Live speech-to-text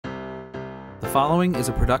The following is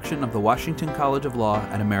a production of the Washington College of Law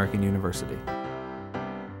at American University.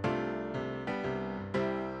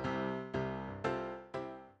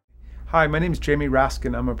 Hi, my name is Jamie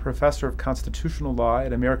Raskin. I'm a professor of constitutional law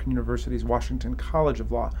at American University's Washington College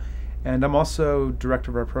of Law, and I'm also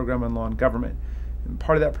director of our program on law and government. And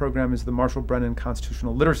part of that program is the Marshall Brennan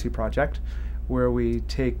Constitutional Literacy Project, where we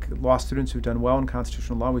take law students who've done well in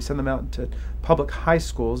constitutional law. We send them out to public high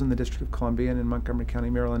schools in the District of Columbia and in Montgomery County,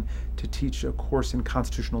 Maryland, to teach a course in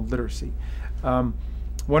constitutional literacy.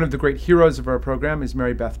 One of the great heroes of our program is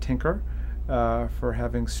Beth Tinker, for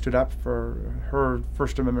having stood up for her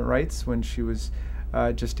First Amendment rights when she was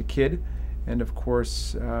just a kid. And of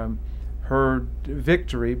course, her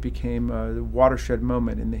victory became a watershed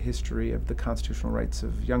moment in the history of the constitutional rights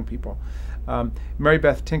of young people.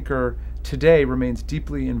 Beth Tinker today remains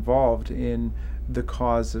deeply involved in the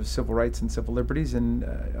cause of civil rights and civil liberties, and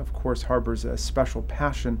of course harbors a special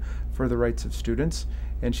passion for the rights of students.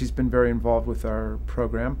 And she's been very involved with our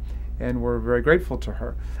program, and we're very grateful to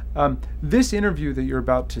her. This interview that you're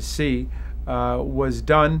about to see was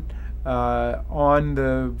done on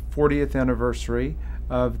the 40th anniversary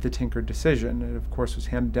of the Tinker decision. It, of course, was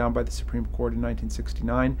handed down by the Supreme Court in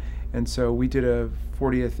 1969, and so we did a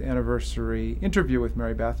 40th anniversary interview with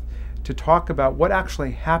Beth to talk about what actually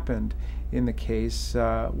happened in the case,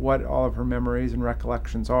 what all of her memories and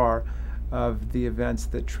recollections are of the events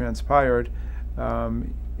that transpired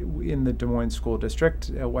in the Des Moines School District,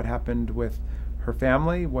 what happened with her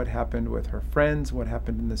family, what happened with her friends, what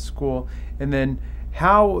happened in the school, and then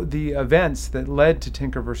how the events that led to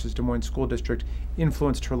Tinker versus Des Moines School District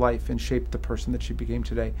influenced her life and shaped the person that she became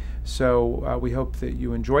today. So we hope that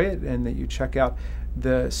you enjoy it and that you check out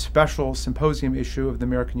the special symposium issue of the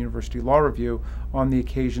American University Law Review on the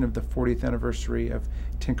occasion of the 40th anniversary of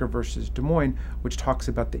Tinker versus Des Moines, which talks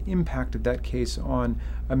about the impact of that case on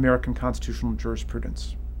American constitutional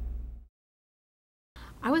jurisprudence.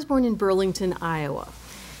 I was born in Burlington, Iowa,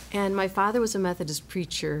 and my father was a Methodist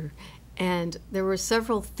preacher, and there were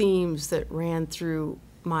several themes that ran through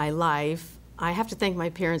my life. I have to thank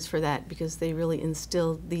my parents for that because they really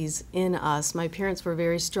instilled these in us. My parents were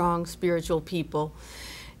very strong spiritual people,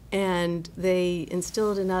 and they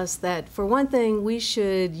instilled in us that, for one thing, we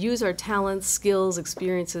should use our talents, skills,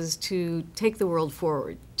 experiences to take the world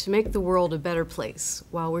forward, to make the world a better place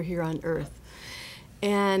while we're here on earth.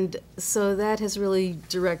 And so that has really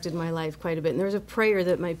directed my life quite a bit. And there's a prayer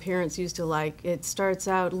that my parents used to like. It starts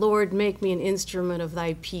out, "Lord, make me an instrument of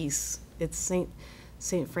thy peace." It's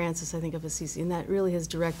Saint Francis, I think, of Assisi, and that really has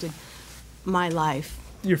directed my life.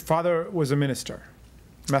 Your father was a minister,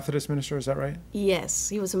 Methodist minister, is that right? Yes,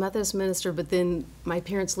 he was a Methodist minister, but then my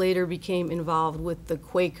parents later became involved with the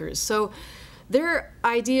Quakers. So their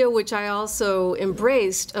idea, which I also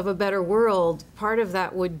embraced, of a better world, part of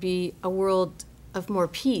that would be a world of more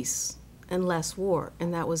peace and less war,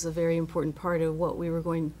 and that was a very important part of what we were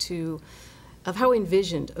going to, of how we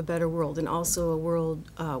envisioned a better world, and also a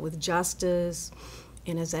world with justice.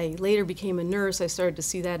 And as I later became a nurse, I started to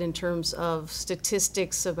see that in terms of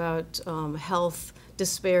statistics about health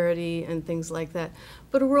disparity and things like that.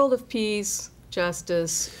 But a world of peace,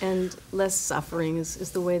 justice, and less suffering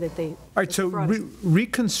is the way that they. All right, so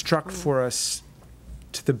reconstruct for us,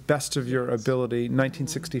 to the best of your ability,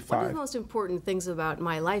 1965. One of the most important things about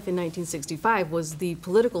my life in 1965 was the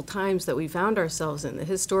political times that we found ourselves in, the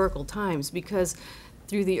historical times, because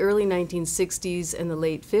through the early 1960s and the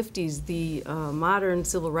late 50s, the modern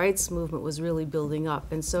civil rights movement was really building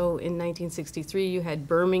up. And so in 1963, you had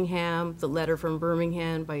Birmingham, the letter from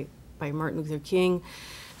Birmingham by Martin Luther King,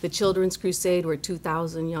 the Children's Crusade, where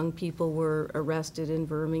 2,000 young people were arrested in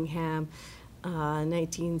Birmingham.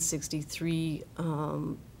 1963.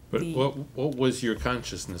 But what was your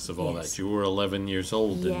consciousness of all that? You were 11 years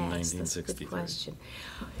old in 1963. That's a good question.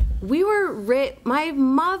 We were my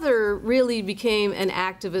mother really became an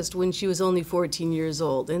activist when she was only 14 years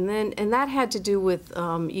old, and that had to do with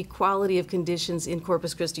equality of conditions in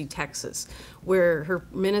Corpus Christi, Texas, where her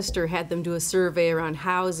minister had them do a survey around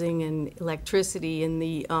housing and electricity in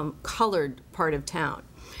the colored part of town.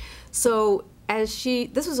 So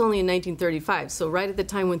this was only in 1935, so right at the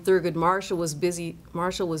time when Thurgood Marshall was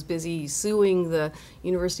busy suing the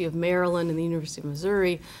University of Maryland and the University of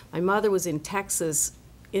Missouri, my mother was in Texas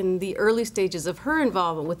in the early stages of her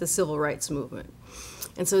involvement with the civil rights movement.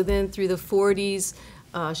 And so then through the 40s,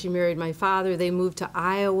 she married my father. They moved to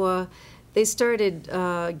Iowa. They started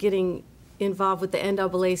getting involved with the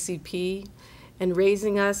NAACP and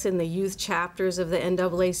raising us in the youth chapters of the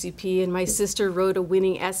NAACP. And my sister wrote a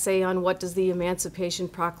winning essay on what does the Emancipation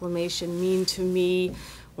Proclamation mean to me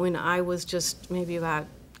when I was just maybe about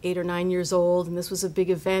 8 or 9 years old, and this was a big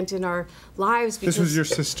event in our lives. Because this was your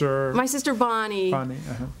sister? My sister Bonnie. Bonnie,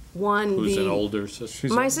 won Who's the... an older sister?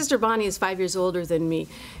 My sister Bonnie is 5 years older than me.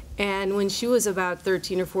 And when she was about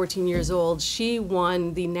 13 or 14 years old, she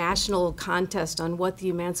won the national contest on what the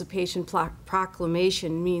Emancipation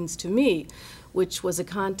Proclamation means to me, which was a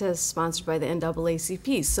contest sponsored by the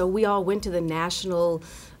NAACP. So we all went to the national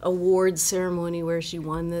awards ceremony where she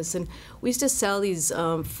won this. And we used to sell these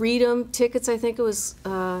freedom tickets, I think it was,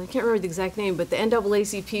 I can't remember the exact name, but the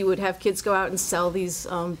NAACP would have kids go out and sell these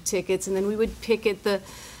tickets, and then we would picket the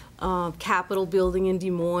Capitol building in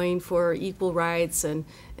Des Moines for equal rights and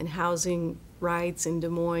housing rights in Des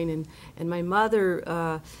Moines. And my mother,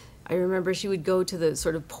 I remember she would go to the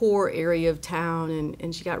sort of poor area of town,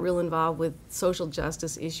 and she got real involved with social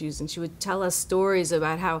justice issues, and she would tell us stories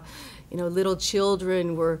about how, you know, little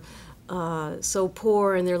children were so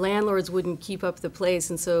poor and their landlords wouldn't keep up the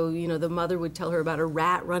place, and so, you know, the mother would tell her about a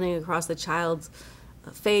rat running across the child's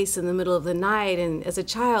face in the middle of the night. And as a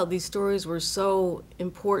child, these stories were so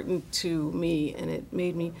important to me, and it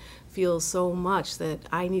made me feel so much that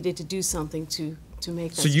I needed to do something to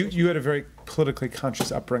make that. So you had a very politically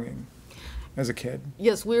conscious upbringing as a kid.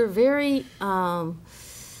 Yes, we were very, our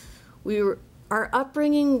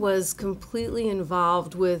upbringing was completely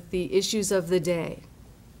involved with the issues of the day.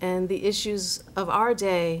 And the issues of our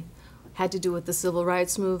day had to do with the civil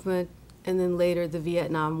rights movement and then later the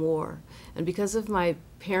Vietnam War. And because of my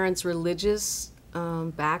parents' religious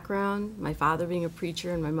background, my father being a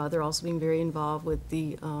preacher and my mother also being very involved with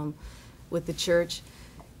the church,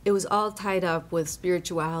 it was all tied up with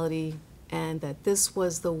spirituality, and that this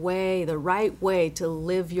was the way, the right way to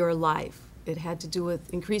live your life. It had to do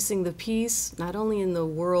with increasing the peace, not only in the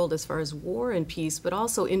world as far as war and peace, but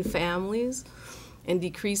also in families, and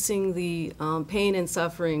decreasing the pain and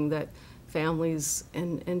suffering that families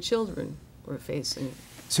and children were facing.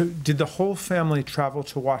 So did the whole family travel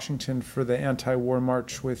to Washington for the anti-war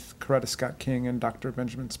march with Coretta Scott King and Dr.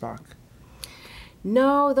 Benjamin Spock?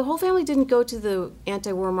 No, the whole family didn't go to the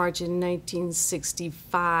anti-war march in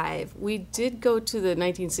 1965. We did go to the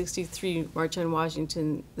 1963 March on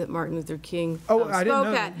Washington that Martin Luther King spoke I didn't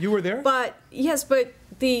know at. You were there? But yes, but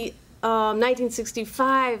the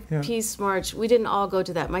 1965 Peace March, we didn't all go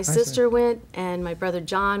to that. My sister went, and my brother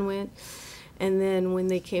John went. And then when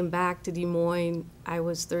they came back to Des Moines, I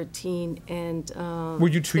was 13, and were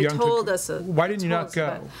you too young? Told us. Why didn't you not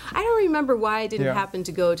go? I don't remember why I didn't happen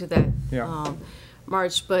to go to that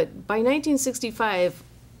march. But by 1965,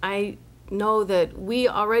 I know that we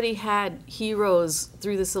already had heroes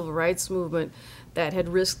through the civil rights movement that had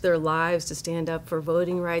risked their lives to stand up for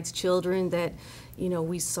voting rights. Children that, you know,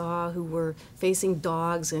 we saw who were facing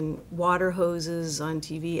dogs and water hoses on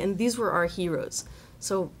TV, and these were our heroes.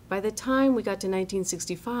 So by the time we got to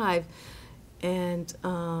 1965 and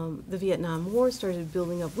the Vietnam War started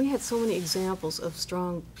building up, we had so many examples of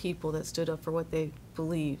strong people that stood up for what they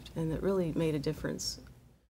believed, and that really made a difference